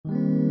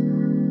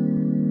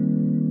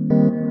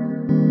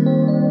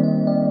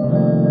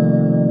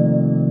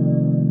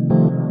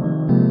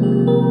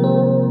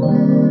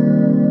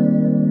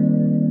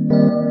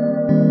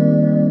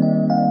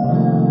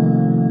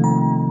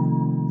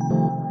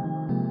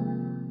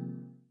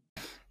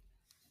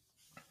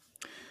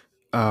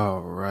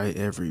All right,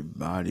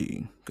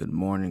 everybody. Good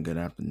morning, good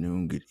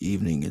afternoon, good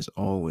evening, as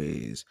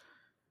always.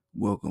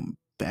 Welcome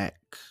back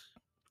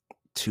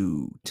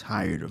to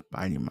Tired of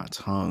Biting My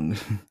Tongue.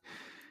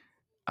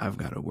 I've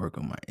got to work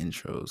on my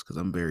intros because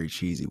I'm very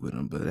cheesy with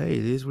them, but hey,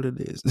 it is what it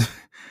is.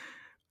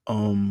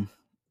 um,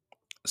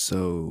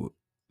 so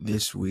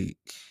this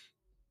week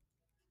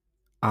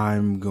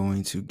I'm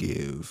going to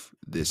give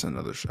this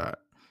another shot.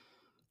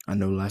 I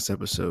know last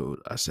episode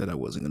I said I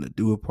wasn't going to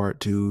do a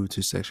part two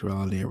to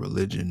sexuality and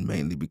religion,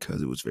 mainly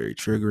because it was very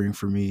triggering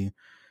for me.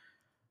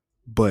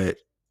 But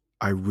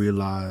I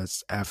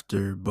realized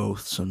after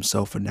both some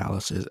self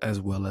analysis as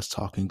well as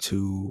talking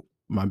to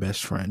my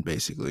best friend,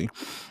 basically,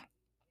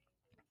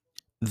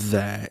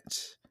 that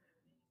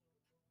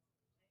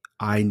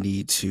I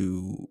need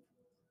to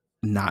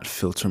not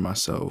filter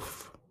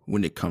myself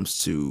when it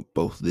comes to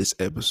both this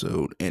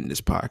episode and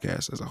this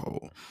podcast as a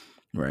whole,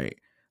 right?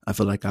 I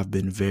feel like I've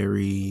been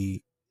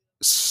very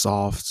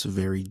soft,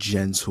 very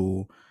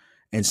gentle.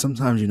 And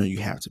sometimes, you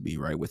have to be,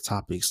 right? With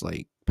topics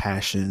like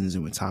passions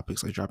and with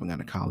topics like dropping out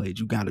of college,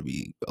 you got to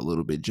be a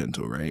little bit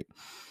gentle, right?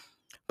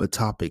 But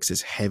topics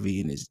as heavy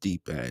and as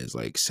deep as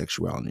like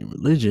sexuality and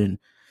religion,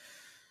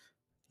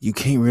 you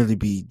can't really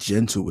be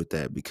gentle with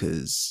that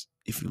because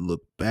if you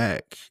look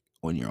back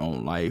on your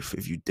own life,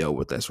 if you dealt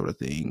with that sort of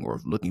thing, or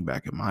looking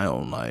back at my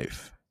own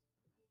life,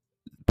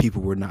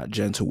 people were not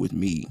gentle with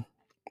me,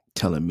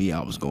 telling me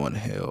I was going to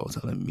hell,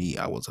 telling me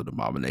I was an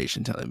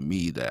abomination, telling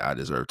me that I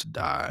deserve to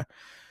die,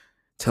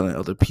 telling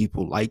other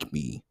people like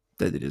me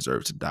that they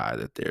deserve to die,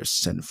 that they're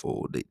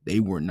sinful. They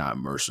were not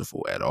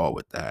merciful at all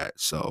with that.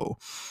 So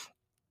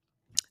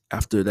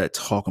after that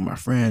talk with my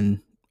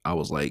friend, I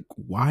was like,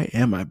 why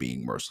am I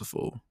being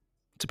merciful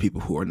to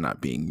people who are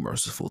not being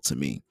merciful to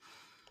me?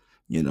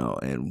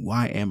 And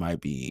why am I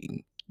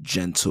being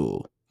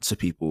gentle to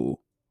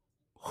people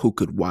who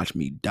could watch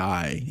me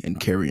die and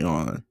carry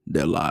on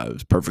their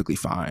lives perfectly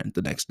fine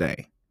the next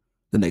day,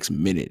 the next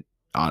minute,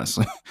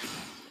 honestly?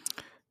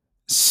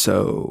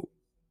 So,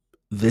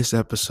 this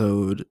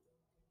episode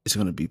is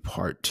going to be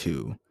part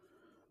two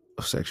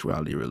of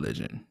Sexuality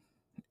Religion.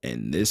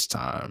 And this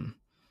time,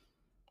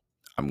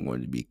 I'm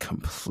going to be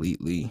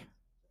completely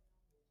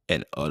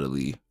and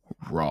utterly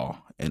raw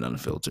and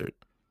unfiltered.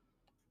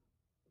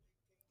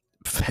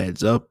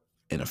 Heads up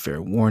and a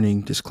fair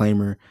warning,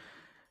 disclaimer.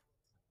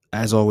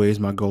 As always,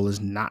 my goal is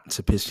not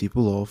to piss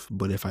people off,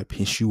 but if I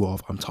piss you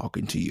off, I'm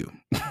talking to you.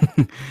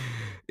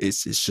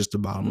 It's just the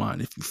bottom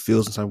line. If you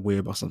feel some type of way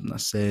about something I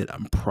said,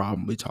 I'm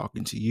probably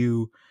talking to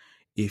you.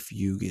 If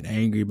you get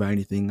angry by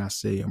anything I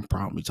say, I'm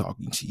probably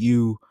talking to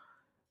you.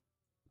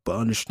 But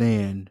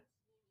understand,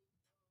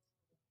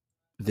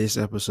 this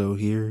episode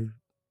here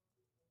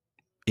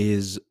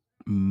is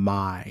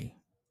my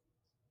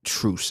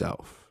true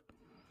self,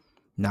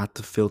 not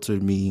the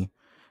filtered me,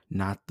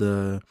 not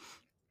the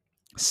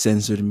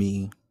censored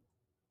me.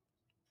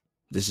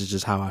 This is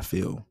just how I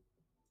feel.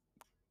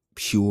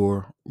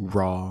 Pure,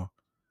 raw,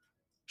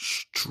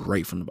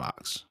 straight from the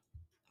box.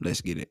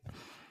 Let's get it.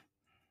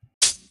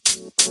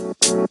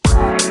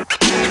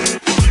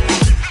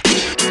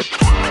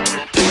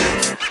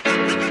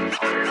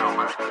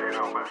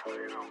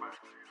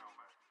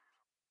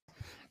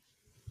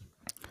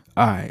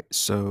 All right,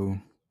 so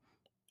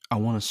I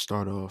want to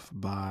start off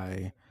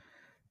by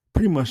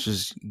pretty much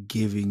just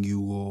giving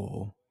you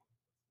all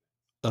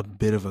a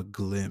bit of a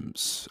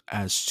glimpse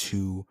as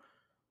to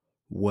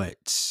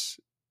what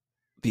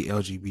the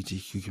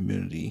LGBTQ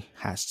community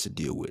has to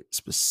deal with,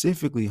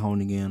 specifically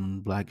honing in on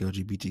the Black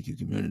LGBTQ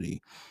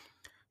community,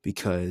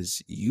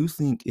 because you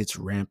think it's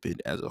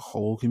rampant as a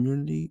whole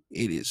community.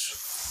 It is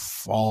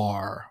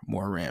far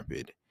more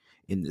rampant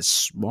in this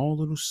small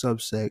little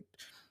subsect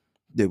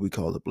that we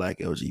call the Black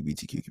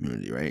LGBTQ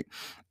community, right?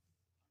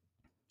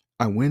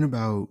 I went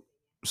about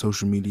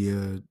social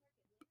media,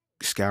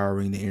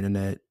 scouring the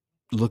internet,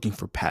 looking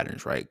for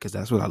patterns, right? Because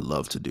that's what I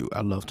love to do.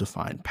 I love to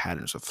find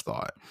patterns of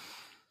thought.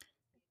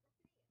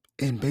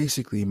 And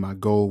basically, my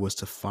goal was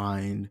to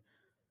find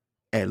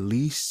at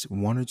least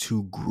one or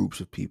two groups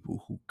of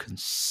people who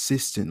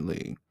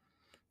consistently,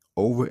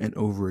 over and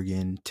over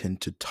again,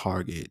 tend to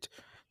target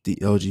the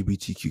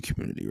LGBTQ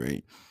community,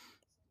 right?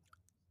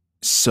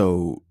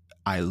 So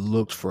I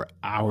looked for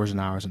hours and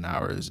hours and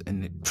hours,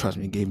 and trust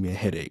me, it gave me a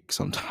headache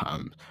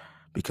sometimes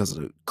because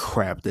of the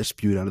crap that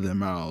spewed out of their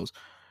mouths.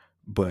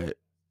 But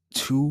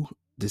two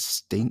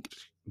distinct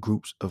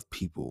groups of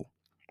people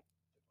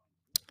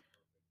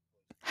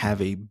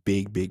have a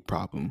big, big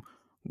problem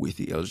with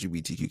the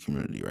LGBTQ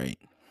community, right?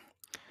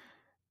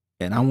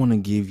 And I want to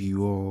give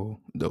you all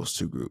those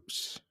two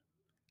groups.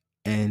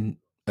 And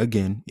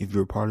again, if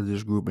you're a part of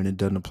this group and it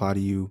doesn't apply to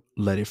you,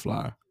 let it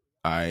fly.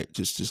 All right,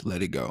 just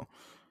let it go,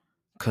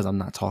 because I'm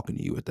not talking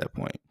to you at that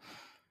point.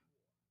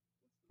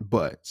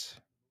 But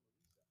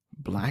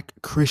Black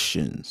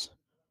Christians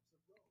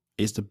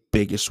is the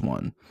biggest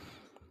one.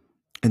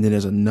 And then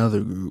there's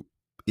another group.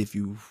 If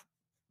you've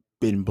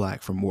been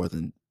Black for more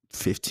than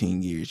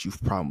 15 years,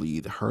 you've probably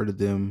either heard of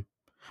them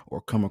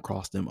or come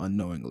across them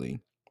unknowingly.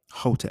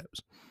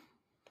 Hoteps,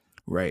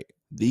 right?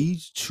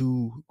 These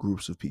two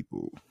groups of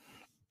people,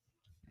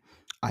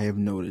 I have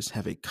noticed,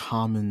 have a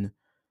common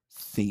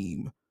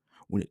theme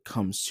when it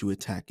comes to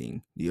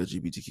attacking the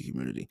LGBTQ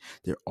community.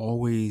 They're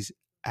always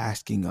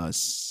asking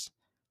us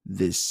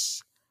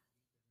this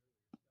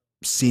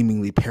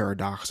seemingly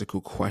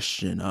paradoxical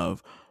question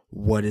of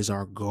what is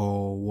our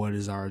goal, what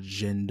is our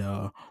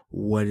agenda,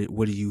 what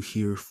are you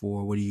here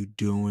for, what are you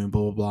doing,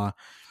 blah blah blah.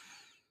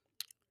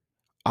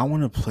 I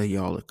want to play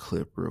y'all a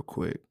clip real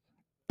quick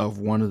of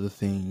one of the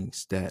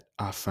things that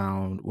I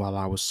found while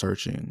I was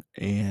searching,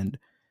 and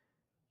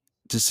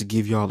just to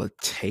give y'all a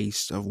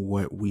taste of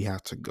what we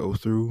have to go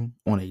through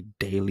on a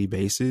daily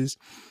basis.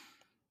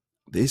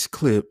 This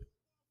clip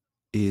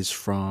is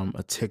from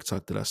a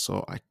TikTok that I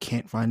saw. I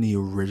can't find the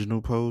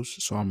original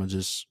post, so I'm gonna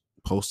just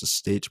post a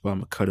stitch, but I'm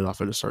gonna cut it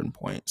off at a certain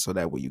point so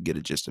that way you get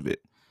a gist of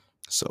it.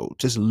 So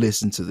just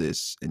listen to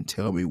this and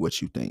tell me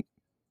what you think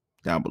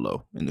down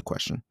below in the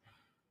question.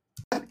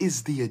 What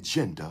is the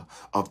agenda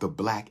of the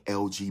Black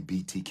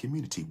LGBT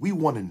community? We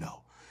want to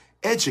know.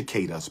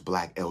 Educate us,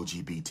 Black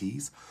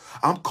LGBTs.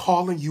 I'm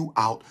calling you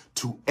out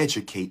to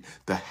educate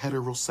the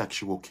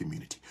heterosexual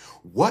community.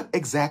 What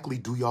exactly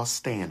do y'all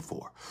stand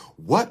for?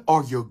 What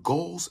are your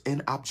goals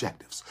and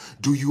objectives?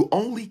 Do you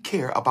only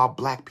care about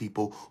Black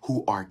people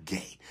who are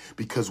gay?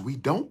 Because we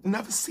don't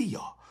never see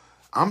y'all.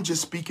 I'm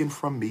just speaking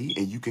from me,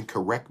 and you can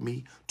correct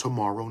me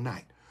tomorrow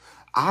night.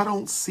 I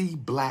don't see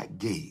Black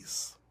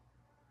gays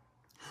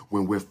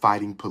when we're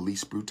fighting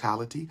police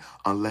brutality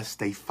unless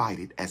they fight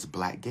it as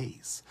Black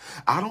gays.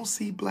 I don't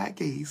see Black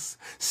gays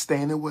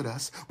standing with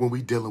us when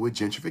we're dealing with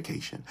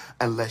gentrification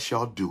unless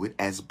y'all do it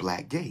as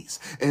Black gays.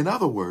 In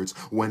other words,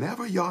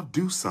 whenever y'all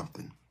do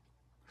something,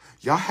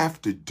 y'all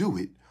have to do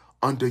it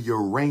under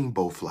your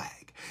rainbow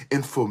flag.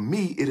 And for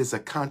me, it is a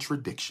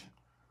contradiction.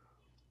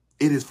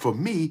 For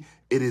me,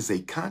 it is a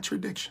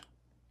contradiction.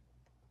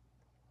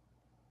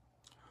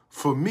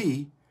 For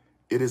me,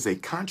 it is a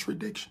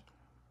contradiction.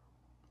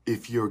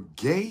 If you're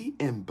gay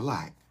and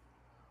Black,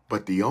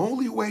 but the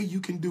only way you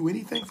can do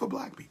anything for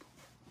Black people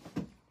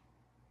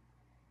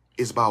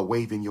is by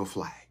waving your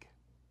flag.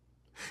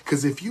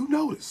 Because if you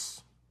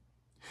notice,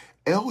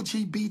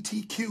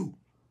 LGBTQ,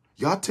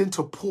 y'all tend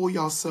to pull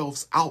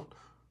yourselves out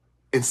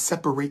and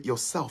separate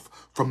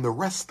yourself from the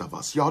rest of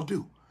us. Y'all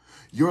do.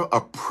 You're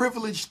a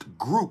privileged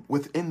group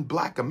within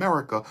Black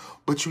America,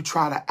 but you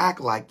try to act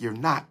like you're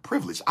not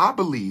privileged. I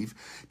believe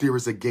there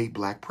is a gay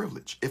Black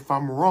privilege. If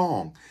I'm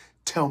wrong,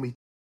 tell me.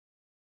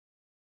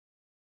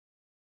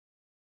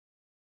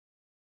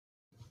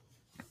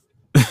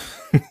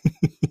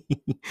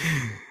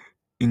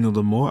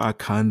 The more I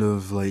kind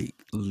of like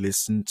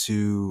listen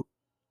to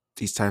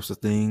these types of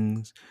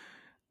things,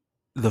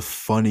 the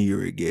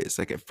funnier it gets.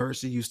 Like at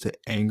first it used to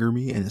anger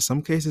me, and in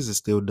some cases it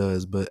still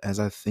does, but as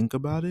I think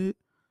about it,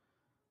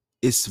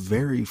 it's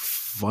very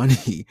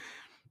funny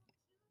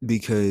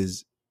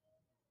because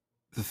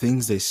the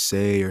things they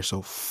say are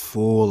so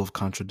full of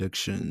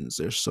contradictions.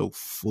 They're so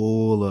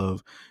full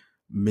of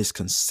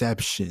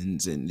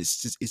misconceptions, and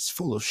it's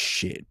full of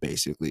shit.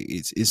 Basically,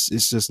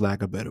 it's just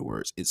lack of better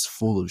words. It's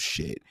full of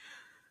shit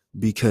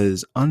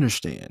because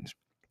understand,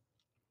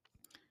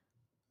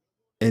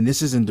 and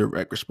this is in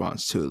direct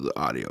response to the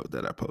audio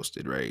that I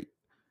posted. Right,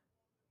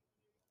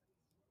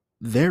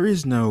 there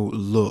is no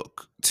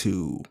look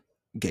to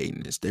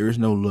gayness. There is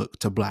no look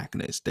to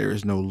Blackness. There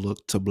is no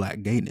look to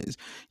Black gayness.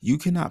 You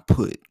cannot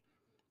put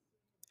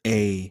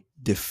a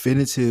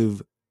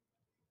definitive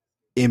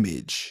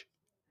image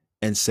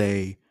and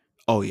say,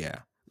 oh yeah,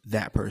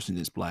 that person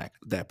is Black,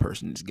 that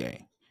person is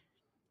gay.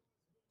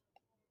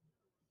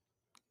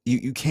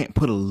 You can't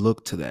put a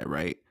look to that,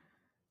 right?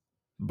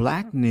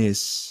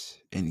 Blackness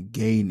and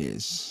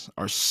gayness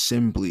are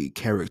simply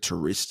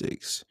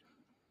characteristics.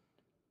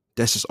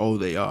 That's just all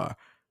they are.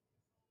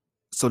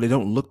 So they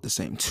don't look the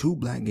same. Two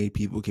Black gay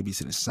people can be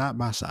sitting side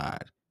by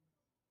side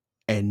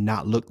and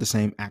not look the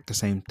same, act the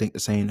same, think the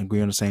same,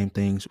 agree on the same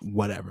things,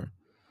 whatever.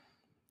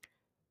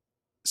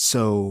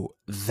 So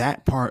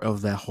that part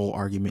of that whole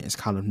argument is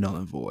kind of null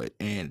and void.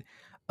 And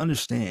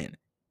understand,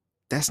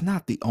 that's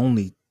not the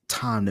only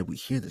time that we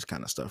hear this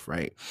kind of stuff,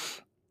 right?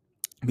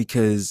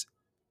 Because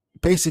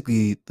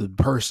basically the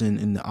person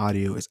in the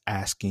audio is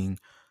asking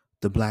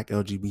the Black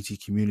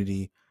LGBT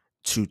community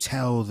to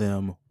tell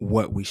them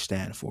what we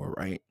stand for,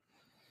 right?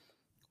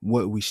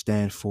 What we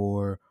stand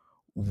for,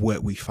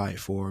 what we fight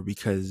for,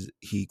 because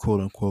he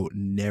quote unquote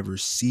never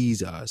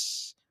sees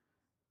us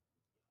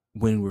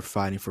when we're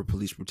fighting for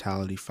police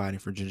brutality, fighting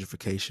for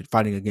gentrification,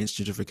 fighting against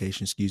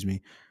gentrification, excuse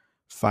me,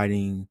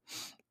 fighting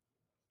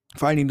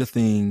the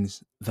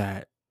things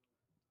that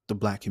the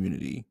Black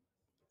community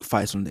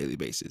fights on a daily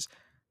basis.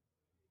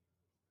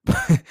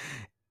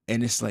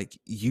 And it's like,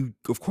 you,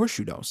 of course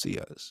you don't see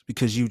us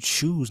because you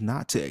choose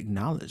not to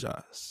acknowledge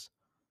us.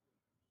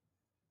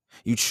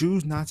 You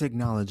choose not to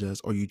acknowledge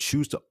us, or you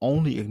choose to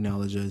only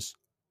acknowledge us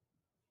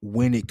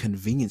when it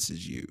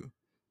conveniences you,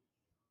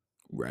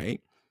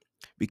 right?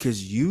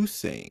 Because you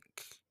think,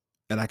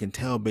 and I can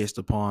tell based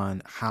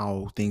upon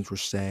how things were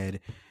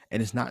said,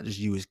 and it's not just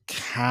you, it's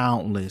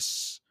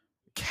countless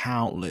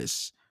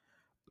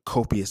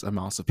copious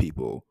amounts of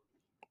people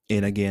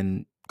in,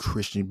 again,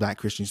 Black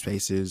Christian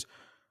spaces,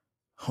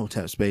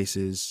 hotel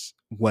spaces,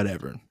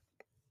 whatever.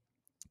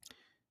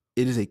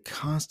 It is a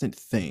constant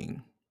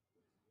thing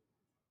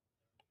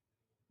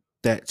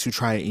that to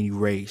try to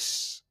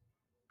erase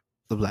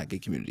the Black gay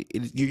community.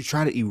 You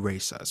try to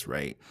erase us,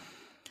 right?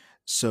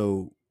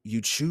 So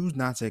you choose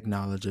not to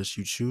acknowledge us.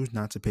 You choose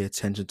not to pay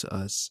attention to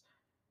us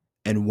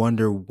and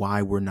wonder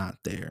why we're not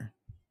there.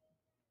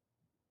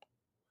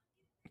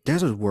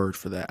 There's a word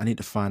for that. I need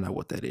to find out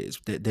what that is.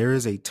 There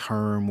is a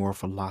term or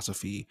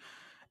philosophy.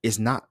 It's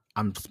not.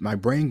 My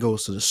brain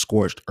goes to the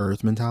scorched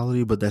earth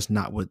mentality, but that's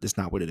not what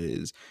it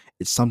is.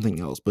 It's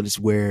something else. But it's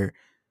where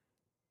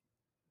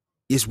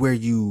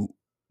you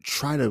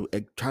try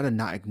to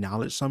not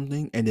acknowledge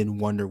something and then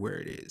wonder where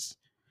it is.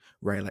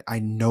 Right? Like, I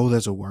know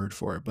there's a word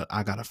for it, but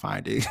I gotta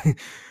find it.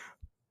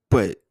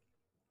 But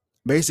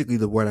basically,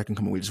 the word I can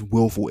come up with is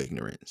willful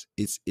ignorance.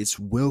 It's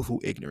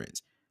willful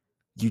ignorance.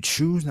 You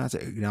choose not to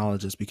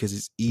acknowledge us because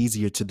it's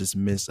easier to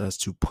dismiss us,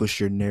 to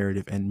push your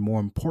narrative, and more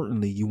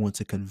importantly, you want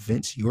to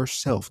convince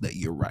yourself that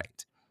you're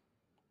right.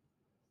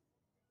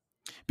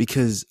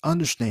 Because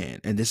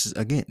understand, and this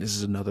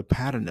is another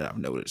pattern that I've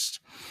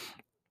noticed.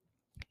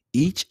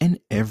 Each and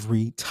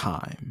every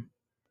time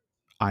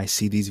I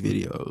see these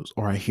videos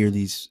or I hear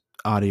these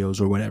audios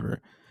or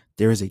whatever,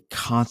 there is a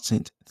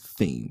constant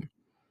theme,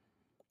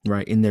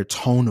 right, in their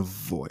tone of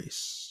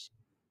voice.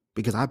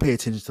 Because I pay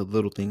attention to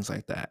little things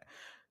like that.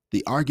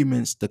 The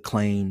arguments, the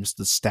claims,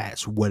 the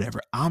stats, whatever.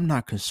 I'm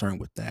not concerned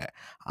with that.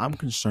 I'm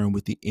concerned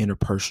with the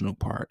interpersonal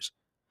parts,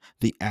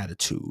 the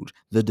attitude,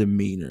 the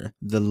demeanor,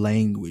 the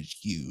language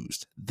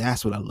used.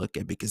 That's what I look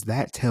at, because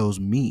that tells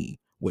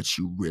me what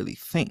you really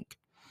think.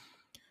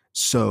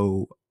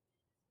 So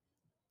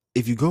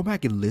if you go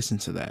back and listen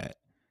to that,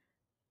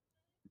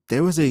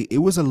 it was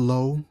a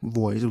low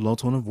voice, a low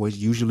tone of voice,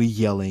 usually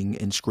yelling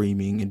and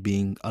screaming and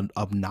being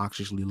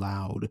obnoxiously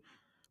loud,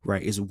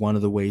 right? Is one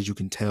of the ways you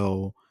can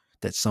tell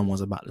that someone's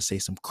about to say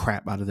some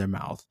crap out of their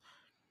mouth.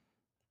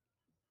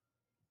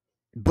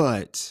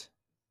 But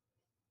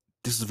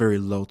this is a very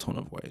low tone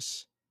of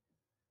voice.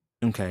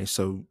 Okay,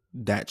 so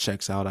that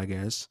checks out, I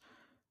guess.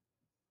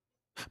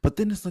 But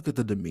then let's look at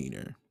the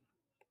demeanor.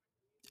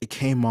 It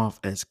came off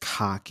as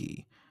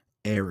cocky,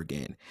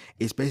 arrogant.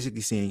 It's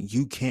basically saying,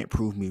 you can't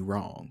prove me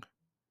wrong.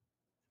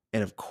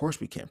 And of course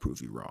we can't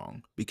prove you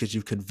wrong, because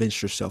you've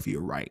convinced yourself you're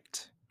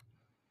right.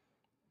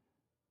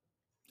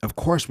 Of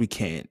course we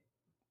can't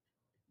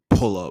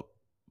pull up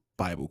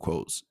Bible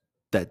quotes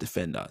that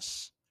defend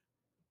us,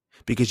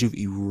 because you've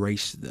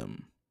erased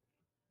them.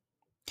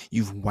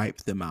 You've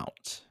wiped them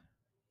out.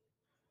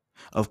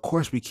 Of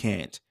course we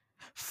can't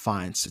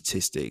find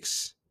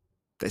statistics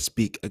that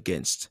speak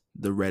against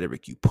the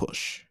rhetoric you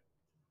push,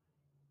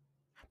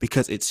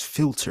 because it's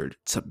filtered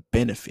to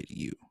benefit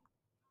you.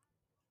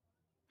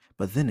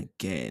 But then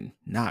again,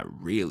 not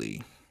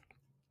really.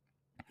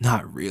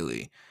 Not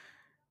really.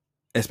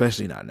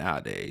 Especially not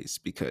nowadays,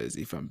 because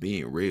if I'm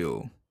being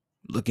real,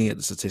 looking at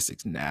the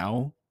statistics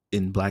now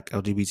in Black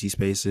LGBT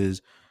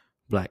spaces,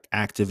 Black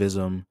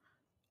activism,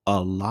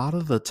 a lot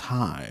of the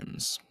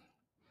times,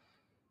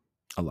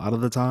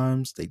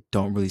 they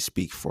don't really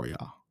speak for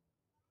y'all.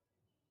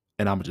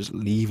 And I'm going to just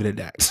leave it at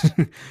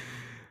that.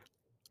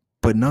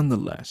 But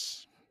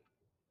nonetheless,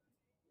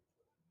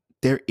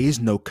 there is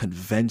no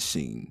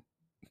convincing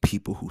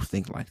people who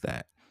think like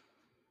that.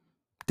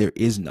 There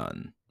is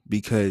none,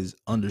 because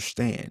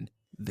understand,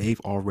 they've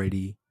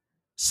already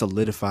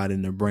solidified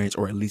in their brains,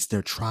 or at least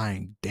they're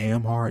trying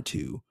damn hard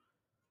to,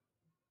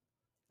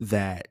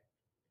 that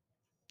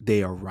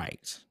they are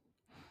right,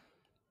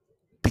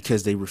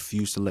 because they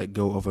refuse to let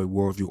go of a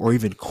worldview or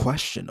even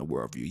question a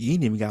worldview. You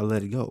ain't even got to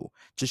let it go.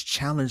 Just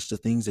challenge the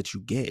things that you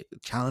get,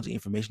 challenge the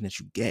information that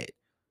you get.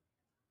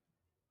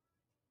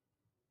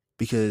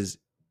 Because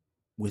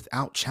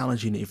without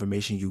challenging the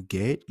information you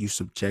get, you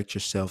subject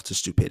yourself to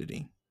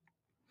stupidity.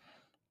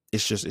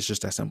 It's just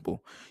that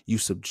simple. You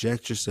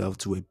subject yourself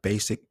to a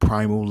basic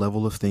primal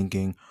level of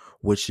thinking,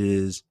 which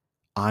is,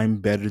 I'm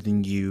better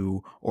than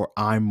you, or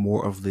I'm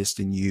more of this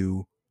than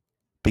you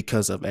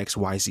because of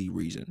XYZ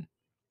reason,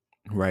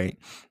 right?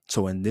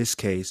 So in this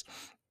case,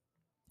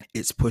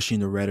 it's pushing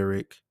the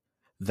rhetoric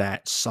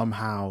that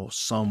somehow,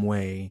 some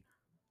way,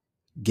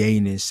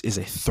 gayness is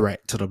a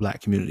threat to the Black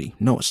community.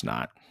 No, it's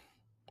not.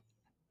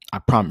 I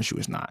promise you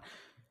it's not.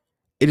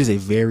 It is a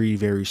very,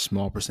 very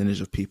small percentage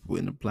of people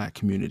in the Black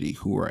community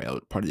who are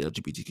part of the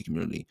LGBTQ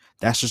community.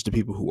 That's just the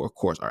people who, of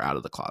course, are out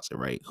of the closet,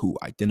 right? Who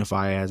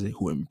identify as it,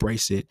 who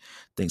embrace it,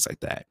 things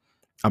like that.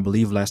 I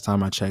believe last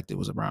time I checked, it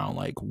was around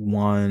like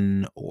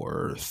 1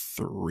 or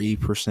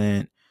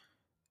 3%.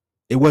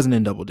 It wasn't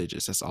in double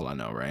digits. That's all I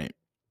know, right?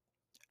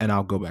 And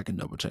I'll go back and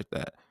double check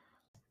that.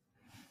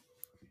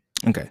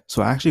 Okay,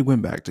 so I actually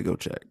went back to go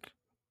check,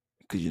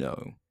 because,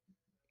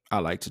 I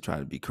like to try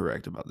to be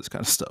correct about this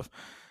kind of stuff.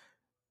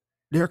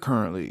 There are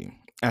currently,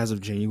 as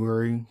of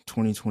January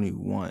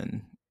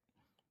 2021,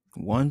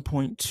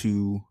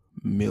 1.2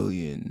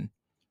 million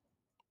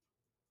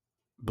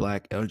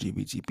Black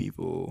LGBT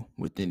people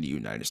within the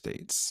United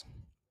States.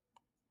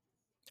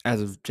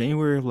 As of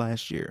January of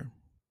last year,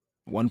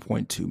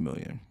 1.2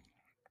 million.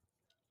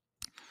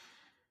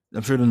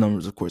 I'm sure the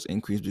numbers, of course,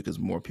 increase because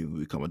more people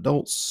become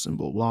adults and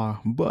blah blah.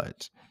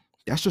 But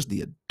that's just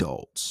the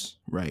adults,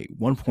 right?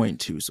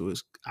 1.2. So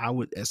it's, I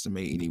would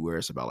estimate anywhere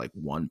it's about like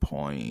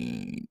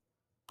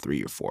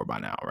 1.3 or 4 by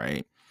now,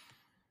 right?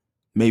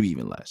 Maybe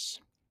even less.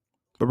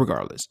 But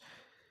regardless,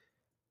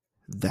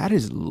 that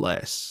is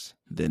less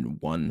than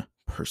 1%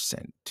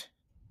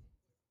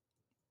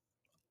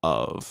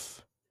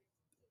 of,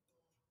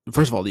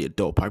 first of all, the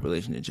adult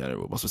population in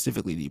general, but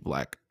specifically the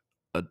black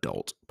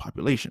adult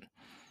population.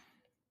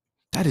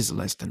 That is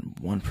less than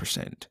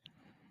 1%.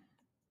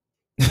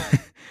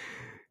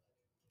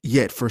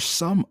 Yet, for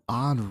some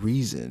odd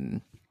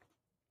reason,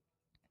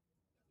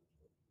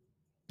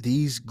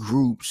 these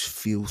groups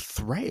feel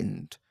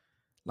threatened,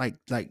 like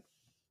like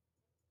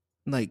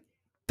like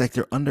like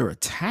they're under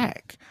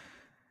attack.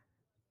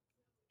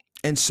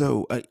 And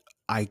so,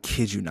 I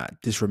kid you not,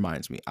 this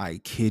reminds me,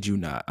 I kid you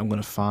not, I'm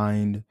gonna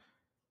find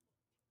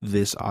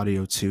this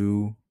audio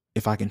too.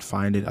 If I can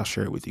find it, I'll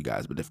share it with you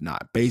guys. But if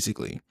not,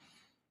 basically,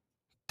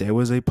 there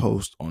was a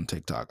post on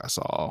TikTok I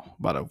saw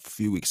about a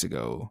few weeks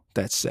ago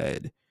that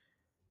said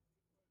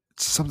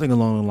something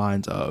along the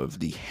lines of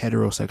the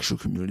heterosexual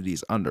community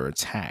is under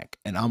attack.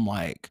 And I'm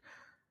like,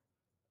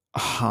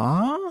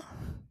 huh?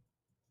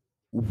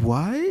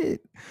 What?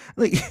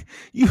 Like,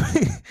 you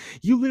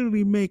you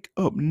literally make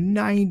up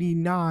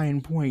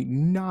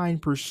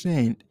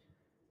 99.9%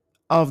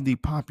 of the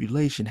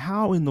population.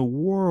 How in the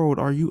world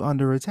are you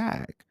under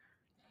attack?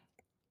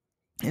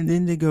 And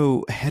then they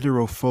go,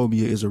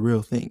 heterophobia is a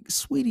real thing.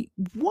 Sweetie,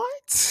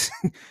 what?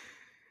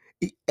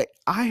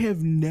 I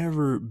have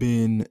never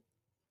been,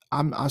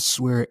 I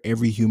swear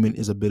every human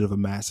is a bit of a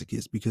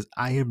masochist because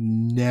I have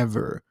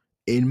never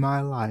in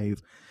my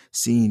life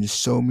seen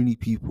so many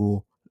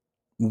people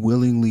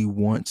willingly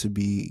want to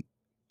be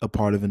a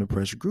part of an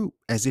oppressed group,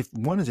 as if,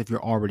 one is if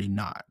you're already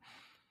not,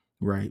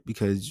 right?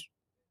 Because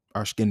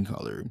our skin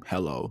color,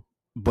 hello.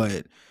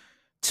 But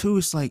two,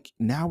 it's like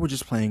now we're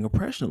just playing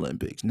oppression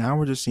Olympics. Now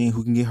we're just seeing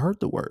who can get hurt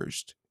the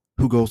worst,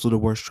 who goes through the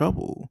worst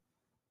trouble.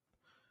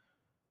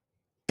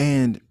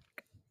 And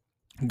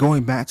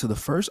going back to the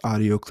first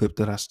audio clip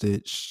that I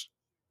stitched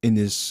in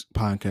this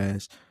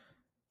podcast,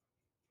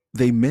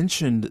 they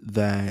mentioned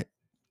that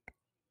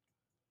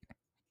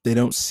they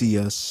don't see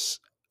us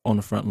on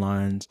the front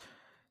lines.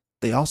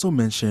 They also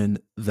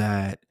mentioned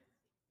that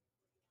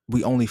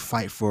we only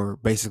fight for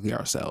basically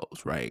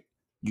ourselves, right?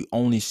 You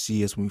only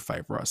see us when we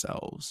fight for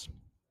ourselves.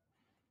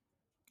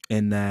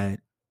 And that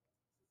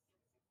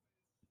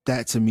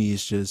to me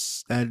is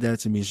just that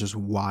to me is just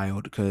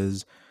wild,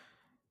 because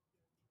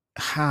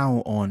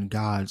how on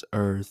God's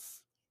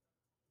earth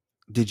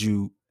did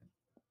you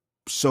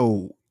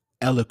so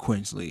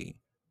eloquently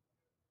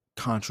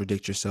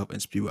contradict yourself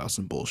and spew out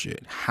some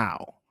bullshit?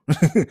 How?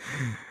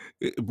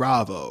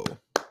 Bravo.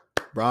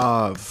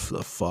 Bravo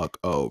the fuck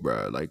oh,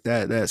 bro. Like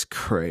that's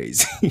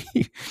crazy.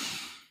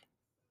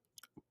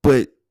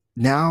 But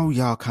now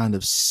y'all kind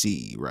of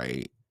see,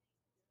 right,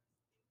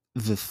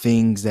 the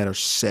things that are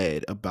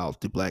said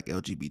about the black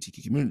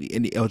LGBTQ community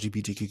and the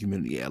LGBTQ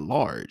community at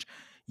large.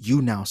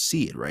 You now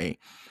see it, right?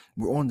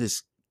 We're on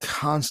this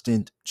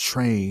constant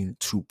train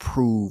to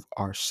prove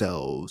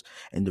ourselves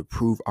and to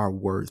prove our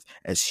worth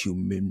as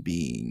human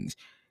beings.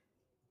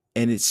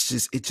 And it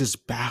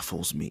just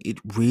baffles me. It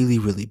really,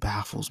 really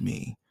baffles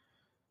me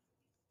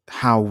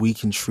how we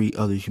can treat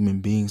other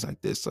human beings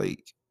like this.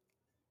 Like,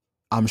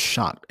 I'm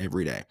shocked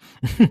every day.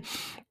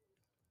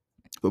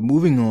 But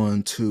moving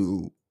on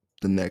to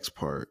the next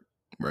part,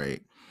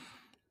 right?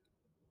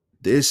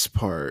 This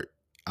part,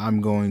 I'm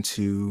going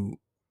to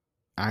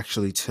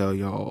actually tell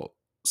y'all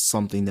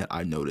something that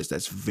I noticed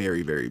that's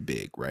very, very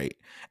big, right?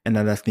 And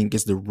that I think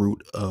is the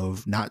root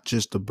of not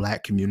just the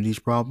black community's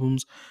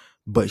problems,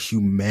 but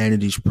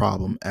humanity's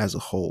problem as a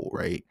whole,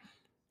 right?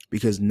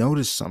 Because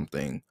notice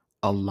something,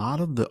 a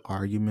lot of the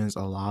arguments,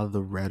 a lot of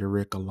the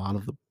rhetoric, a lot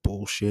of the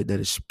bullshit that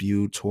is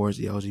spewed towards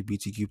the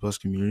LGBTQ plus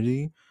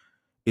community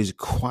is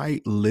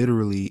quite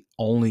literally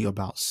only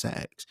about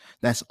sex.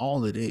 That's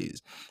all it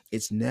is.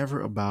 It's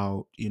never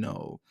about,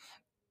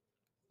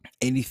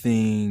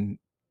 anything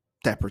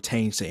that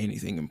pertains to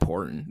anything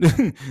important.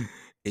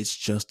 It's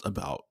just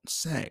about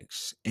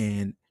sex.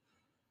 And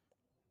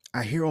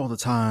I hear all the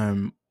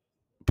time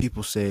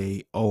people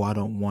say, "Oh, I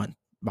don't want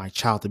my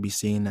child to be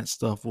seeing that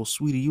stuff." Well,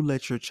 sweetie, you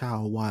let your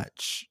child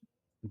watch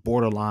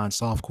borderline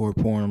softcore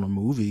porn on a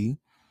movie.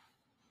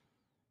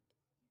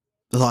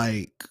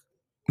 Like,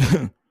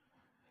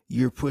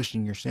 you're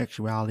pushing your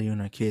sexuality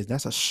on our kids.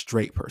 That's a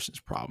straight person's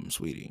problem,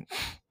 sweetie.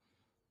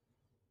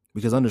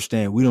 Because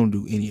understand, we don't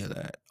do any of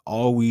that.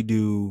 All we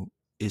do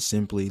is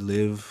simply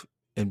live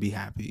and be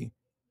happy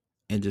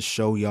and just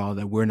show y'all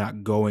that we're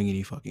not going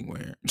any fucking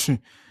where.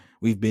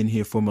 We've been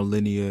here for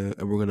millennia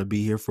and we're going to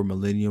be here for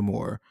millennia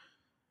more.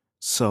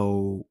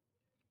 So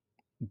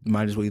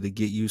might as well either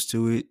get used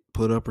to it,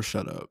 put up, or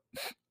shut up.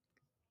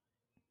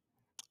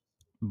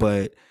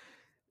 But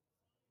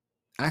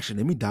actually,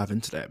 let me dive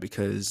into that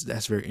because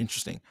that's very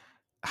interesting.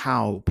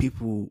 How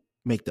people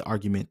make the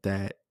argument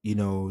that, the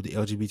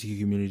LGBTQ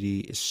community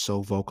is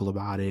so vocal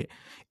about it.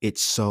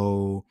 It's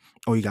so,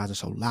 oh, you guys are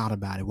so loud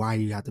about it. Why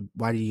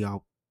do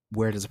y'all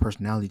wear it as a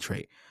personality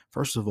trait?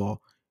 First of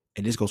all,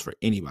 and this goes for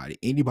anybody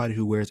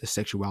who wears a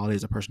sexuality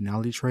as a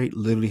personality trait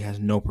literally has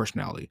no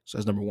personality. So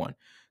that's number one.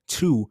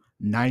 Two,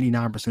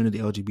 99% of the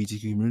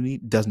LGBTQ community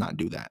does not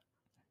do that.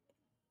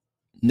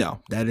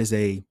 No, that is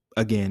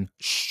again,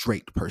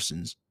 straight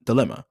person's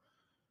dilemma.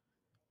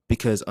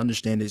 Because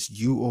understand this,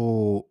 you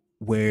all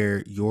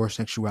wear your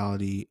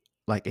sexuality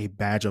like a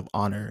badge of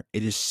honor.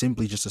 It is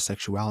simply just a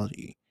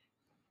sexuality.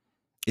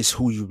 It's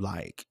who you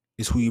like.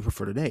 It's who you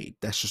prefer to date.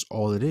 That's just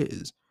all it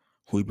is.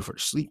 Who you prefer to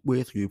sleep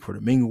with, who you prefer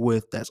to mingle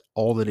with. That's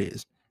all it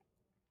is.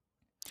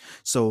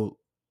 So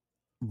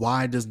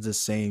why does the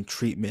same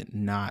treatment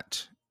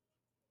not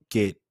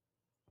get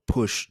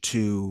pushed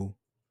to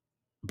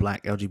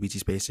Black LGBT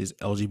spaces,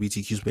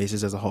 LGBTQ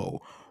spaces as a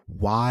whole?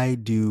 Why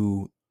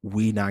do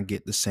we not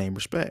get the same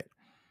respect?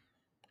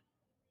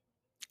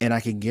 And I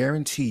can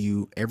guarantee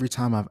you, every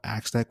time I've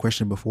asked that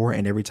question before,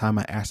 and every time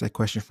I ask that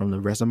question from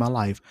the rest of my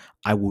life,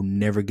 I will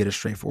never get a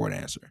straightforward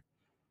answer.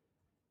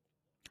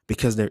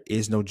 Because there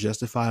is no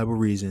justifiable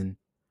reason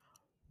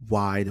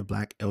why the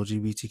Black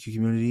LGBTQ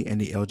community and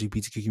the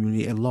LGBTQ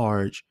community at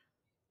large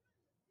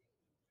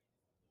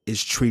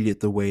is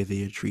treated the way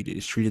they are treated,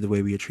 is treated the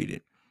way we are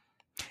treated.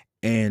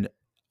 And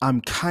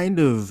I'm kind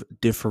of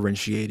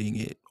differentiating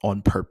it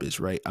on purpose,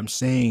 right? I'm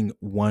saying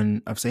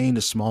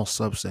the small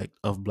subset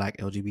of Black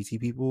LGBT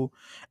people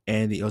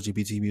and the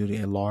LGBT community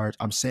at large.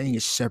 I'm saying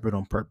it's separate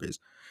on purpose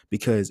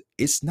because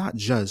it's not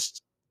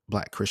just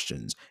Black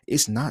Christians.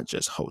 It's not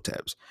just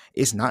hoteps.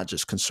 It's not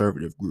just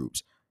conservative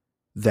groups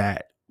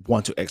that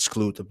want to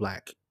exclude the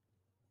Black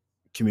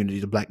community,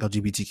 the Black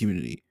LGBT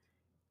community.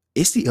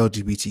 It's the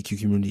LGBTQ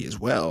community as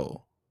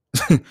well.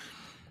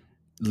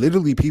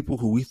 Literally people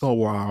who we thought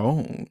were our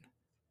own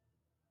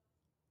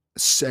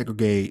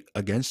segregate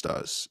against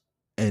us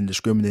and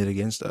discriminate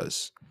against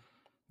us.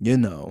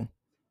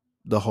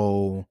 The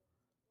whole,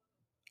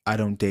 I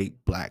don't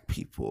date Black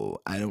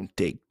people, I don't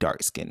date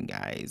dark skinned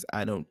guys,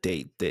 I don't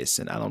date this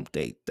and I don't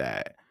date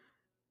that.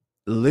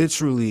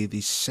 Literally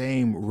the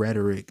same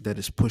rhetoric that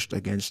is pushed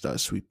against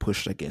us, we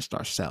pushed against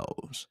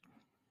ourselves.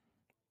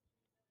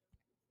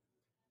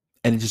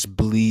 And it just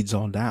bleeds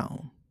on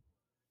down.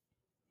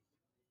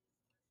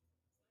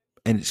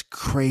 And it's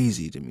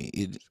crazy to me.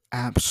 It's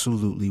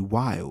absolutely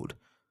wild.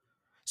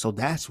 So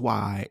that's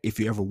why, if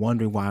you're ever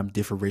wondering why I'm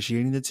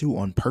differentiating the two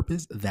on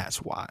purpose, that's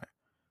why.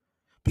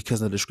 Because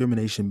the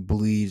discrimination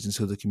bleeds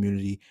into the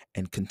community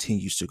and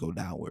continues to go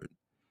downward.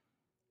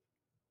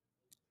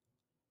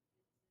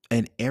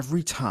 And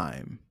every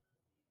time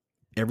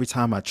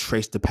I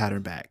trace the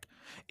pattern back,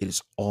 it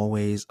is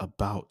always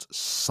about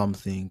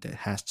something that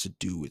has to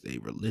do with a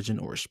religion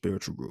or a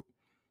spiritual group.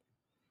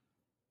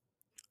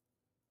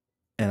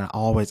 And I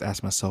always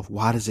ask myself,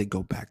 why does it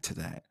go back to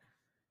that?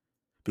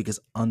 Because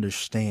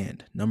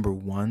understand, number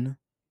one,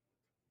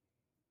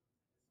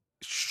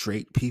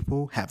 straight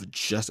people have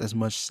just as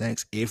much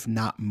sex, if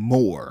not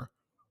more,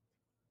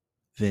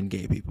 than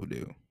gay people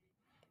do.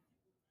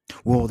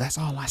 Well, that's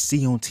all I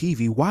see on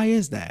TV. Why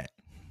is that?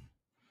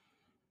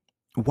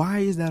 Why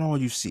is that all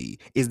you see?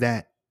 Is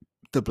that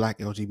the Black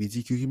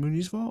LGBTQ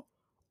community's fault?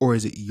 Or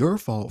is it your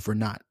fault for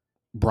not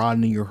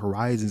broadening your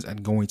horizons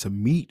and going to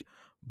meet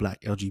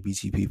Black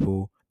LGBT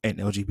people and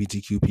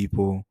LGBTQ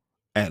people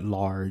at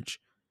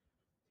large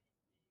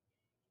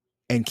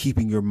and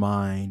keeping your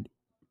mind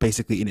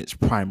basically in its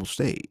primal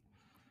state?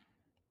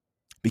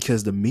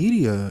 Because the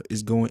media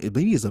is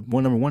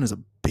number one is a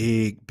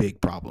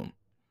big problem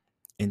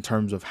in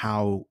terms of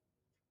how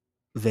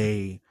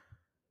they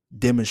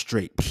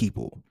demonstrate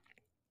people.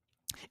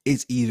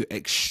 It's either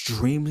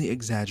extremely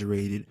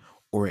exaggerated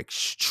or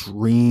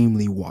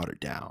extremely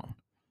watered down,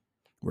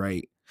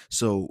 right?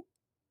 So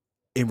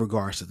in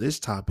regards to this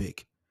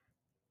topic,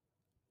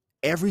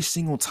 every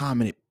single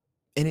time, and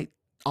it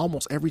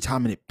almost every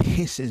time, and it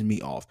pisses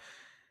me off,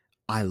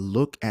 I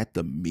look at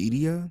the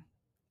media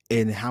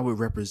and how it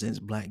represents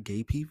Black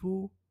gay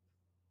people.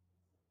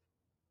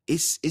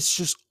 It's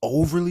just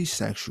overly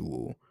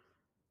sexual,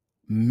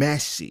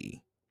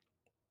 messy,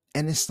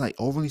 and it's like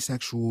overly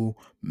sexual,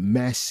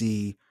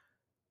 messy,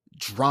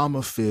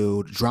 drama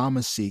filled,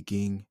 drama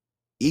seeking,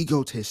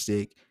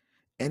 egotistic,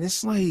 and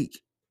it's like,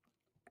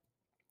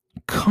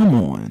 come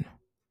on,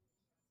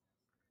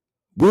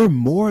 we're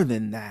more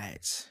than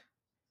that.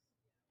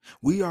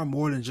 We are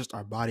more than just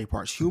our body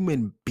parts.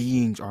 Human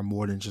beings are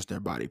more than just their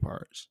body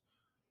parts.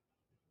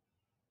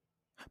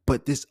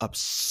 But this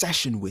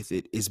obsession with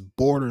it is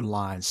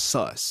borderline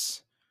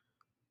sus.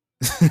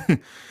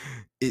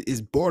 It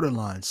is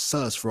borderline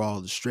sus for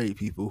all the straight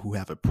people who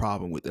have a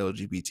problem with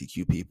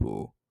LGBTQ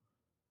people.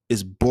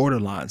 It's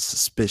borderline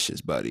suspicious,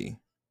 buddy.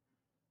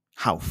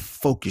 How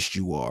focused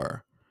you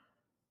are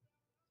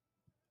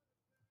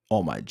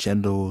on my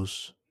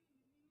genitals,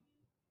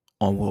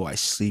 on who I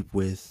sleep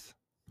with,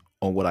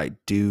 on what I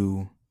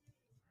do.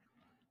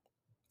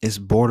 It's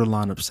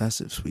borderline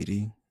obsessive,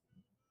 sweetie.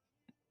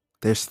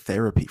 There's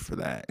therapy for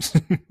that.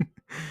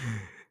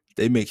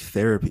 They make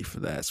therapy for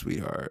that,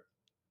 sweetheart.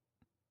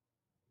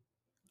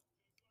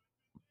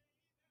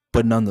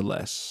 But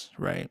nonetheless,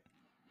 right?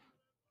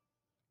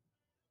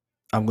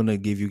 I'm going to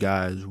give you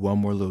guys one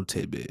more little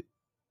tidbit.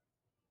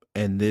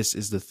 And this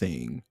is the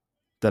thing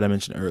that I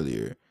mentioned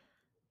earlier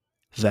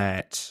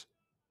that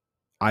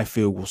I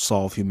feel will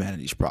solve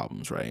humanity's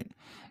problems, right?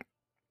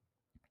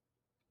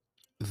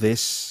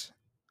 This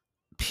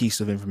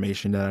piece of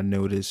information that I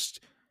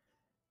noticed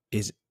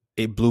is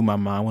it blew my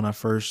mind when I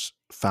first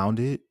found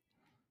it.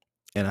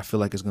 And I feel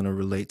like it's going to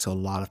relate to a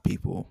lot of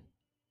people.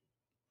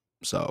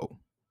 So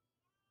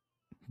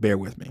bear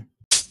with me.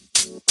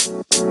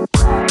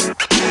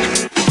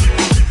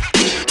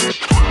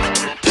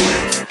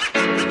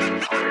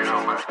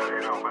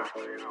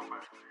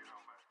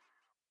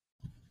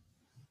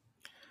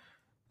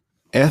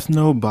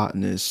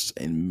 Ethnobotanist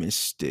and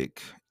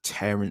mystic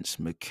Terence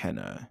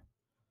McKenna,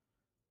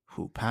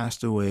 who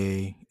passed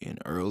away in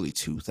early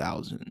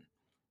 2000,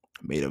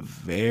 made a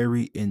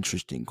very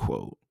interesting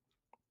quote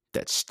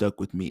that stuck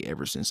with me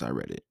ever since I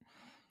read it.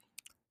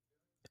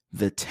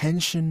 The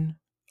tension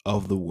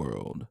of the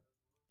world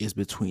is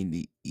between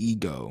the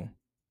ego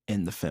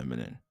and the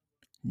feminine,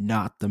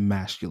 not the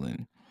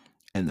masculine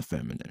and the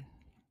feminine.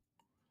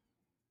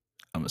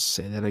 I'm going to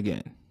say that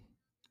again.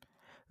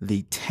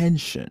 The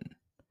tension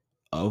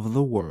of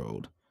the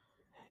world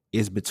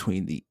is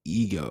between the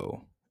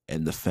ego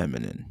and the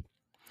feminine,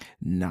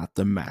 not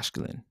the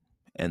masculine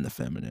and the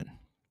feminine.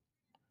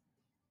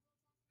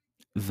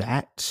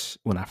 That,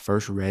 when I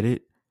first read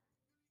it,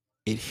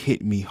 it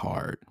hit me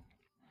hard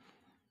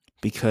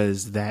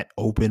because that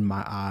opened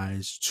my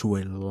eyes to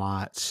a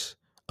lot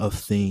of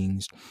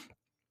things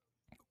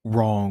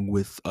wrong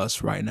with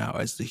us right now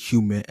as a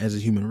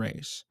human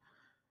race.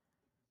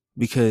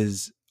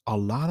 Because a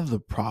lot of the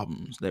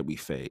problems that we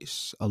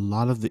face, a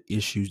lot of the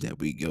issues that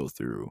we go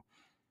through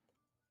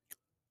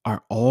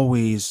are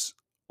always,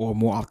 or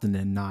more often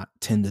than not,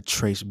 tend to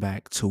trace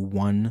back to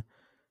one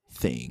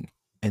thing,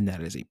 and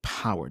that is a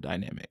power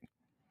dynamic,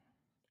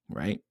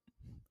 right?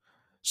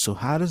 So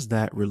how does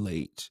that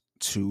relate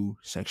to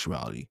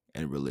sexuality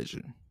and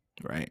religion,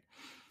 right?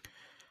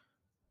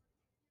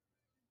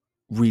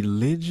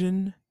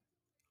 Religion,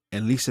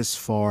 at least as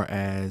far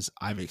as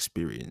I've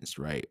experienced,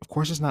 right? Of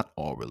course, it's not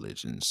all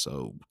religions,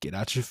 so get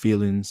out your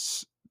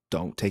feelings.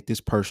 Don't take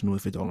this personal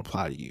if it don't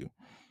apply to you.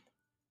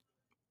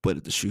 But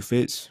if the shoe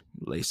fits,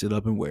 lace it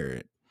up and wear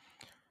it.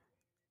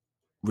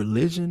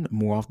 Religion,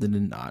 more often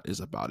than not, is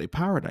about a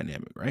power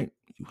dynamic, right?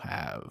 You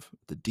have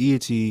the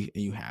deity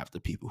and you have the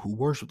people who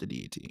worship the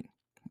deity,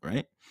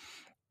 right?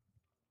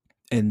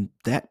 And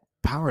that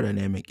power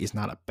dynamic is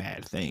not a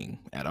bad thing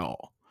at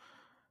all.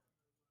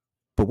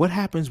 But what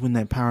happens when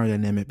that power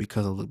dynamic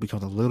becomes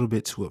a little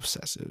bit too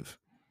obsessive?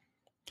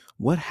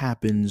 What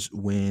happens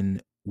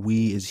when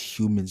we as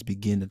humans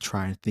begin to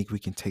try and think we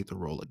can take the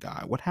role of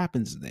God? What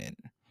happens then?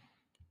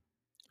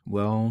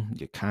 Well,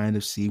 you kind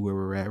of see where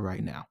we're at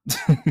right now.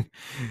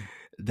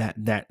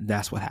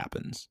 That's what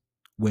happens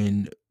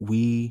when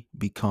we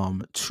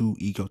become too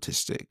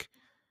egotistic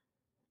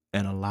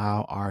and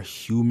allow our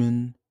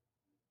human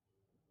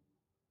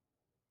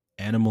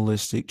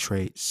animalistic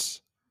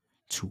traits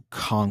to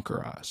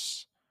conquer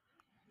us.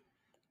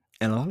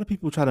 And a lot of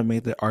people try to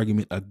make that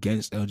argument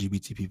against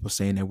LGBT people,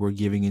 saying that we're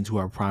giving into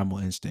our primal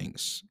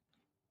instincts.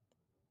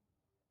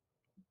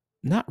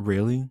 Not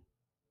really,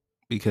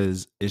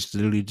 because it's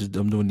literally just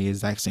them doing the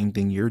exact same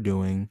thing you're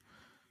doing,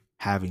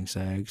 having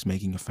sex,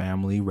 making a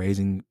family,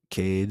 raising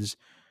kids,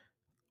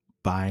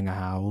 buying a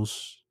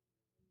house.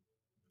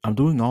 I'm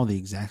doing all the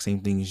exact same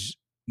things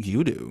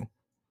you do.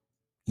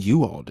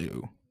 You all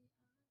do.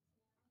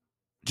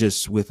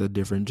 Just with a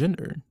different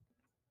gender.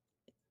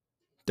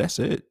 That's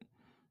it.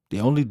 The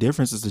only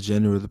difference is the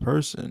gender of the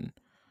person.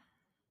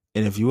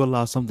 And if you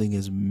allow something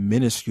as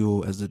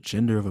minuscule as the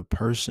gender of a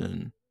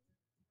person,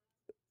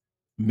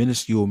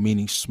 minuscule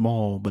meaning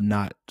small but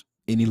not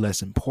any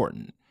less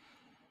important,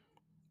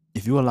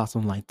 if you allow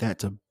something like that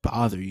to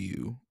bother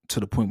you to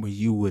the point where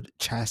you would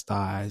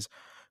chastise,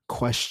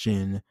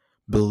 question,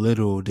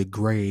 belittle,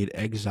 degrade,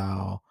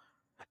 exile,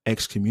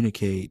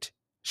 excommunicate,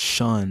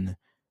 shun,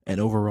 and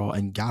overall,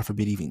 and God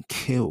forbid, even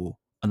kill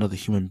another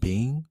human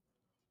being,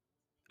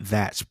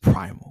 that's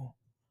primal.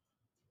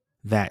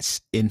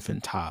 That's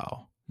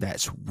infantile.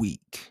 That's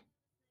weak.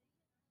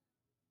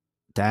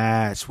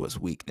 That's what's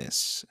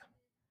weakness.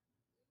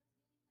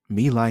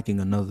 Me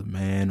liking another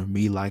man or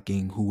me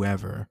liking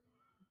whoever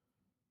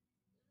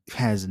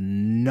has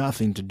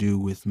nothing to do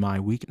with my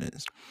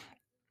weakness.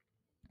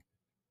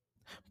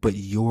 But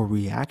your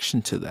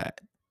reaction to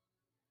that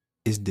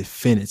is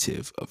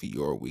definitive of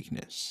your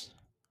weakness.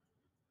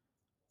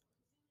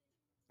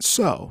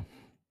 So,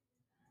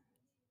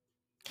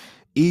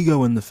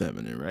 ego and the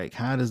feminine, right?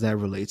 How does that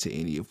relate to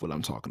any of what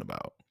I'm talking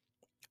about?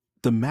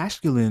 The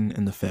masculine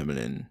and the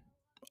feminine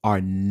are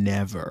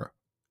never,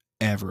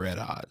 ever at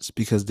odds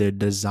because they're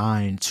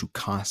designed to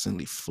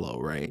constantly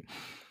flow, right?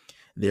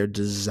 They're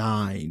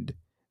designed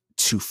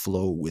to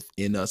flow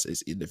within us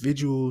as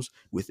individuals,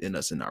 within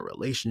us in our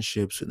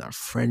relationships, in our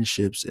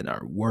friendships, in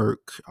our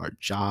work, our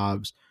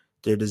jobs.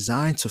 They're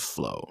designed to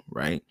flow,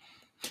 right?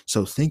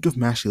 So think of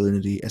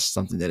masculinity as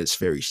something that is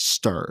very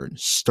stern,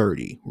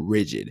 sturdy,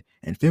 rigid,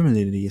 and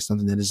femininity as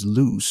something that is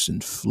loose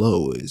and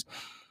flow, is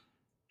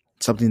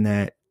something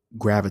that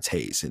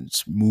gravitates and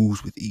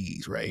moves with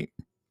ease, right?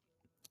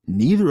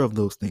 Neither of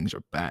those things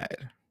are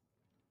bad.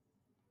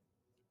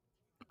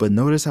 But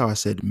notice how I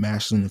said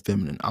masculine and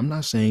feminine. I'm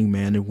not saying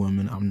man and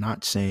woman. I'm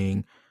not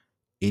saying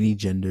any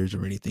genders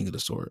or anything of the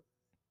sort.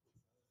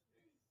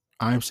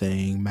 I'm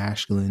saying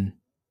masculine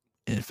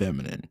and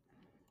feminine.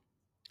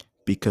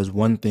 Because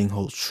one thing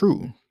holds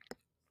true,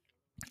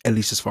 at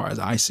least as far as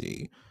I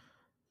see,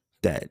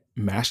 that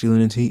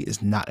masculinity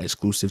is not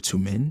exclusive to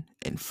men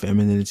and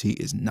femininity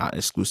is not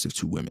exclusive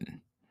to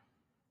women.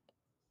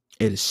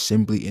 It is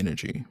simply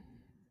energy.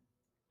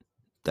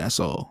 That's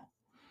all.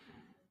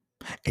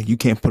 And you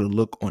can't put a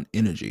look on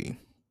energy.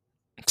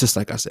 Just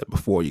like I said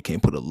before, you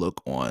can't put a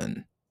look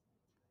on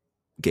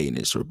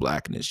gayness or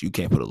blackness. You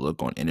can't put a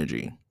look on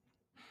energy.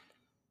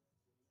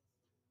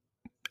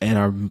 And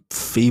our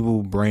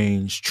feeble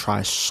brains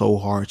try so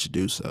hard to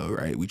do so,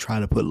 right? We try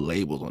to put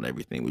labels on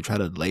everything. We try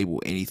to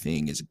label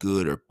anything as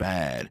good or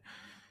bad.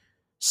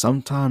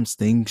 Sometimes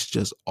things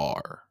just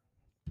are.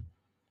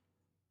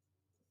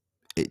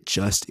 It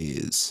just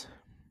is.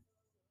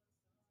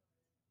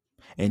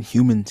 And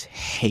humans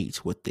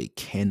hate what they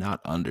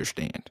cannot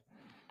understand.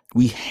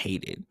 We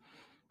hate it.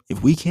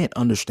 If we can't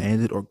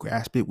understand it or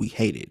grasp it, we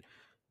hate it.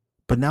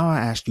 But now I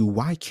ask you,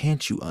 why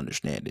can't you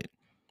understand it?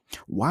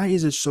 Why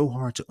is it so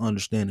hard to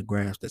understand and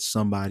grasp that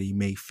somebody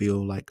may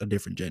feel like a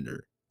different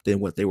gender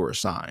than what they were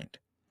assigned?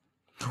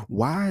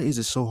 Why is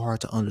it so hard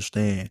to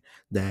understand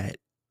that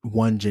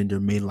one gender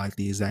may like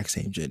the exact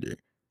same gender?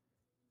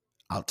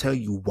 I'll tell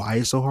you why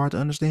it's so hard to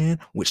understand,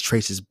 which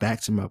traces back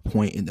to my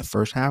point in the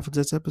first half of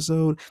this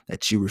episode,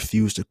 that you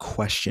refuse to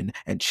question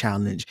and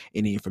challenge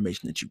any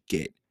information that you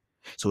get.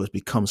 So it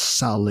becomes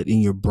solid in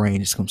your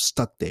brain, it's becomes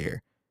stuck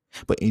there.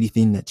 But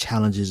anything that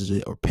challenges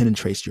it or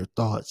penetrates your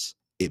thoughts,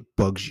 it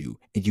bugs you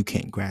and you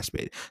can't grasp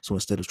it. So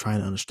instead of trying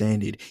to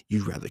understand it,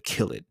 you'd rather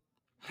kill it.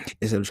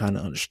 Instead of trying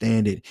to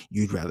understand it,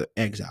 you'd rather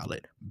exile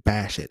it,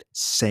 bash it,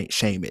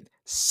 shame it,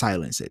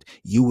 silence it.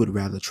 You would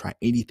rather try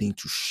anything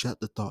to shut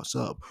the thoughts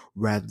up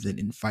rather than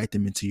invite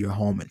them into your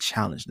home and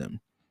challenge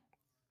them.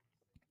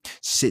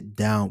 Sit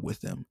down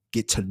with them,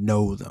 get to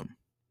know them.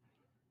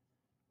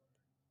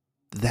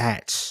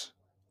 That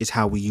is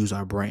how we use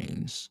our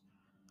brains.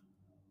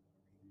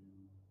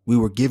 We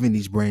were given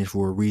these brains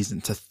for a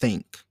reason, to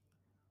think,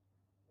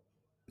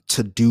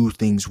 to do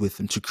things with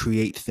them, to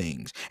create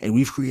things. And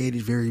we've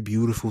created very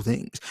beautiful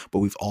things, but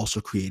we've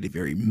also created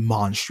very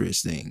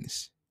monstrous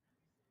things,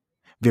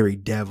 very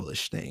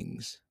devilish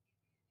things.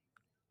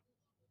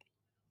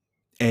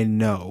 And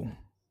no,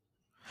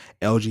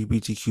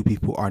 LGBTQ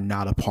people are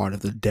not a part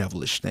of the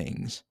devilish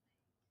things.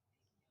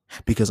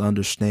 Because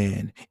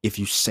understand, if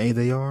you say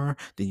they are,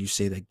 then you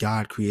say that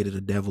God created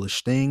a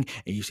devilish thing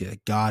and you say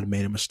that God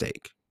made a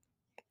mistake.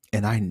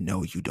 And I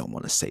know you don't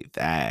want to say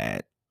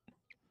that.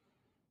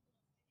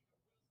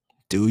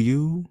 Do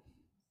you?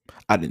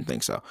 I didn't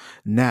think so.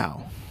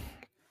 Now,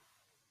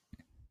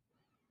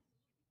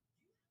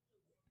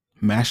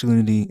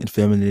 masculinity and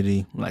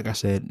femininity, like I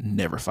said,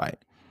 never fight.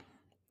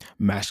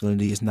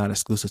 Masculinity is not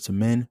exclusive to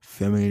men.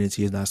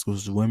 Femininity is not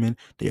exclusive to women.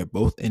 They are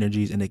both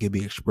energies and they can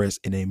be expressed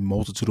in a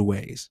multitude of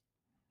ways.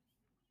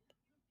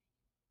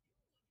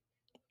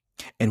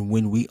 And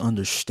when we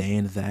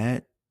understand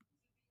that,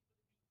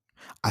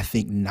 I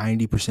think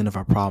 90% of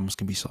our problems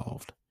can be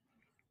solved.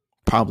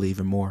 Probably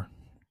even more.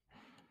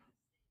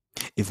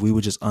 If we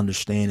would just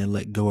understand and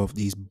let go of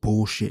these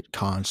bullshit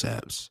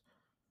concepts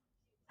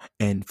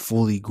and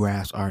fully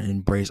grasp our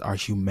embrace our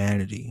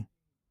humanity.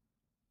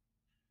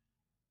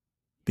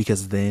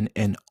 Because then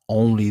and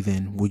only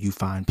then will you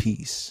find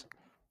peace.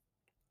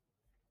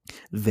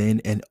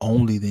 Then and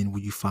only then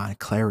will you find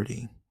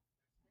clarity.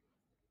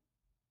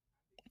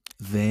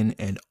 Then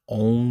and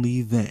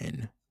only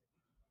then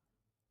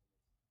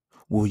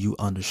will you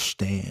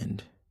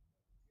understand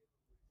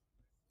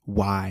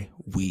why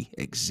we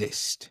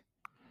exist.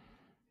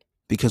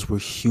 Because we're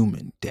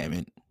human, damn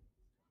it.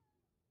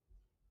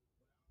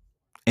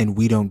 And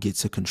we don't get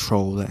to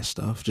control that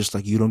stuff, just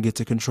like you don't get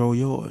to control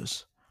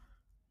yours.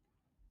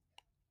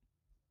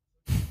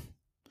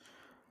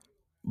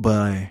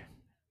 But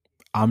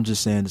I'm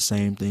just saying the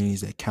same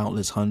things that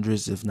countless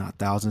hundreds, if not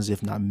thousands,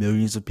 if not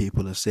millions of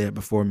people have said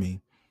before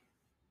me.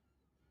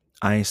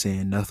 I ain't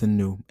saying nothing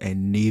new,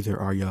 and neither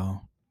are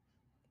y'all.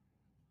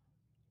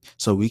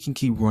 So we can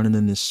keep running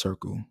in this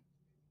circle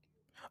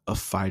of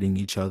fighting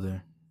each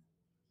other,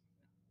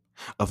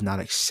 of not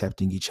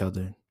accepting each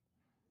other.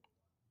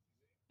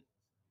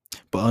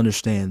 But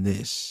understand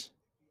this: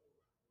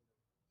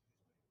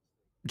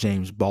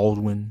 James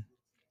Baldwin,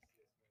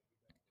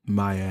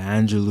 Maya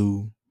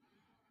Angelou,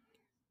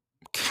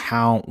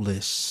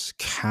 countless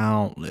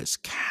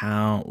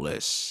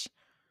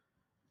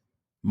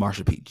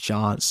Marsha P.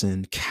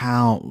 Johnson,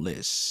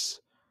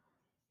 countless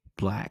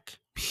Black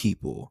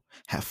people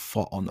have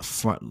fought on the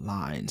front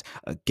lines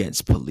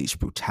against police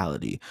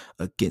brutality,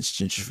 against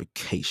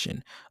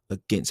gentrification,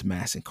 against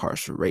mass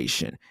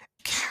incarceration.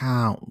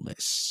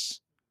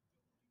 Countless,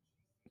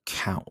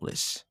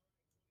 countless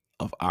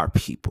of our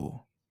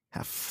people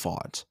have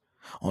fought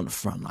on the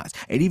front lines.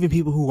 And even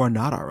people who are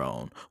not our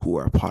own, who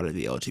are a part of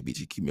the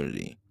LGBT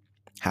community,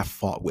 have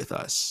fought with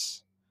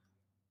us.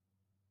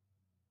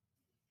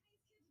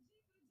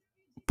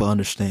 But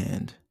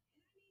understand,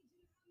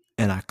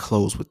 and I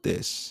close with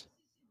this,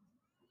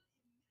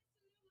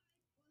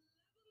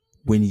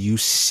 when you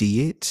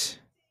see it,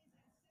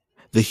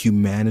 the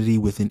humanity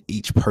within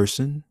each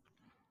person,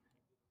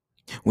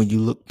 when you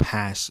look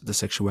past the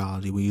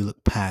sexuality, when you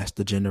look past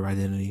the gender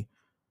identity,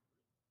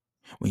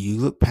 when you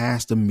look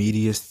past the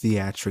media's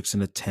theatrics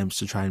and attempts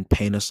to try and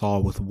paint us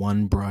all with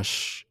one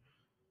brush,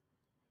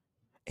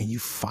 and you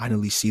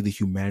finally see the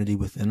humanity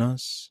within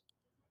us,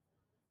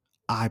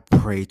 I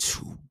pray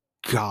to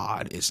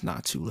God it's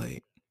not too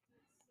late.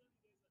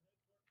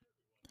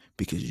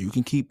 Because you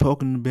can keep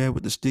poking the bear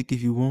with the stick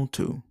if you want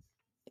to.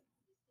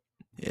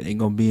 It ain't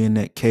gonna be in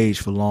that cage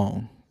for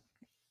long.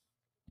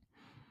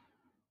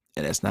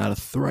 And that's not a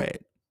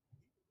threat.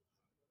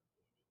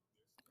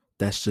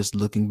 That's just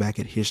looking back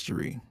at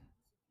history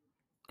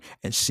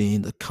and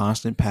seeing the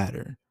constant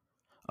pattern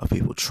of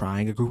people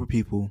trying a group of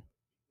people,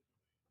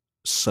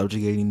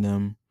 subjugating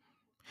them,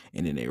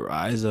 and then they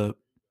rise up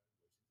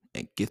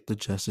and get the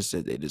justice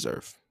that they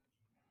deserve.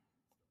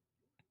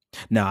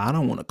 Now, I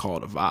don't want to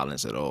call it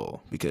violence at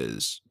all,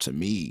 because to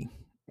me,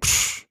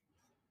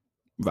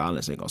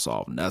 violence ain't gonna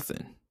solve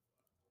nothing.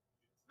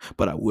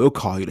 But I will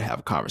call you to have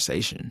a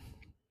conversation.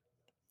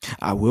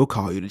 I will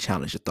call you to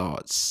challenge your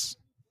thoughts,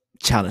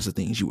 challenge the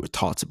things you were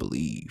taught to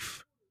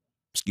believe.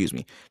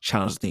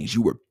 Challenge the things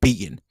you were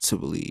beaten to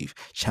believe,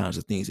 challenge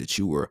the things that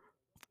you were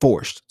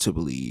forced to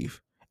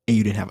believe, and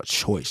you didn't have a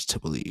choice to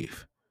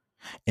believe.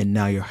 And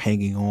now you're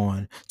hanging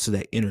on to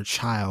that inner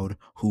child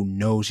who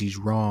knows he's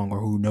wrong or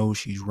who knows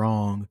she's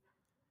wrong,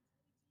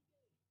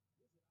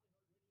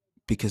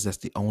 because that's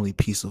the only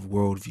piece of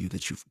worldview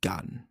that you've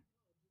gotten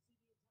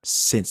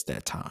since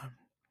that time.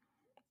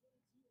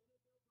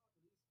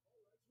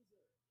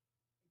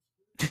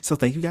 So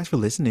thank you guys for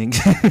listening.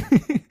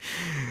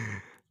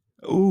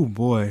 Oh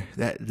boy,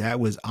 that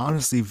was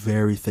honestly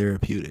very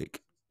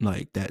therapeutic.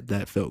 Like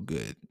that felt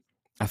good.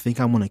 I think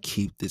I'm gonna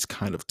keep this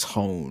kind of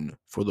tone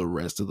for the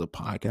rest of the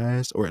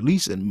podcast, or at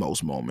least in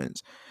most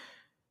moments,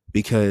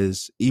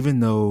 because even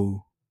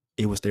though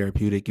it was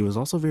therapeutic, it was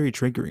also very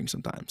triggering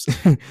sometimes.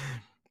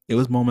 It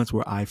was moments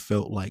where I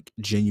felt like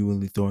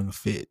genuinely throwing a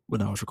fit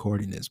when I was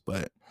recording this,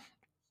 but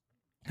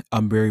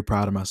I'm very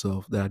proud of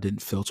myself that I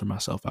didn't filter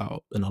myself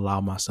out and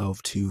allow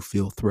myself to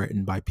feel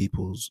threatened by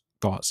people's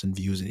thoughts and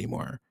views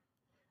anymore.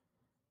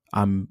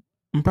 I'm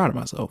proud of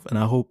myself, and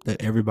I hope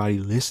that everybody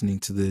listening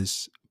to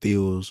this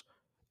feels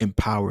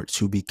empowered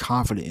to be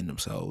confident in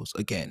themselves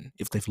again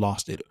if they've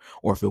lost it,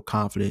 or feel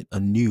confident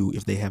anew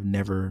if they have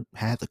never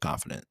had the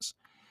confidence.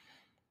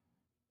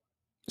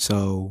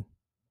 So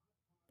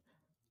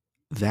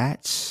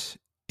that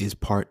is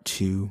part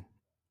 2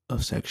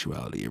 of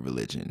Sexuality and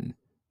Religion.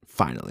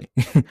 Finally.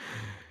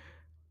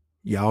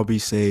 Y'all be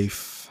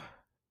safe.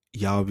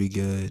 Y'all be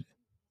good.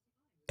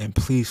 And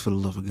please, for the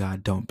love of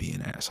God, don't be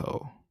an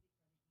asshole.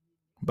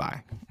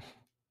 Bye.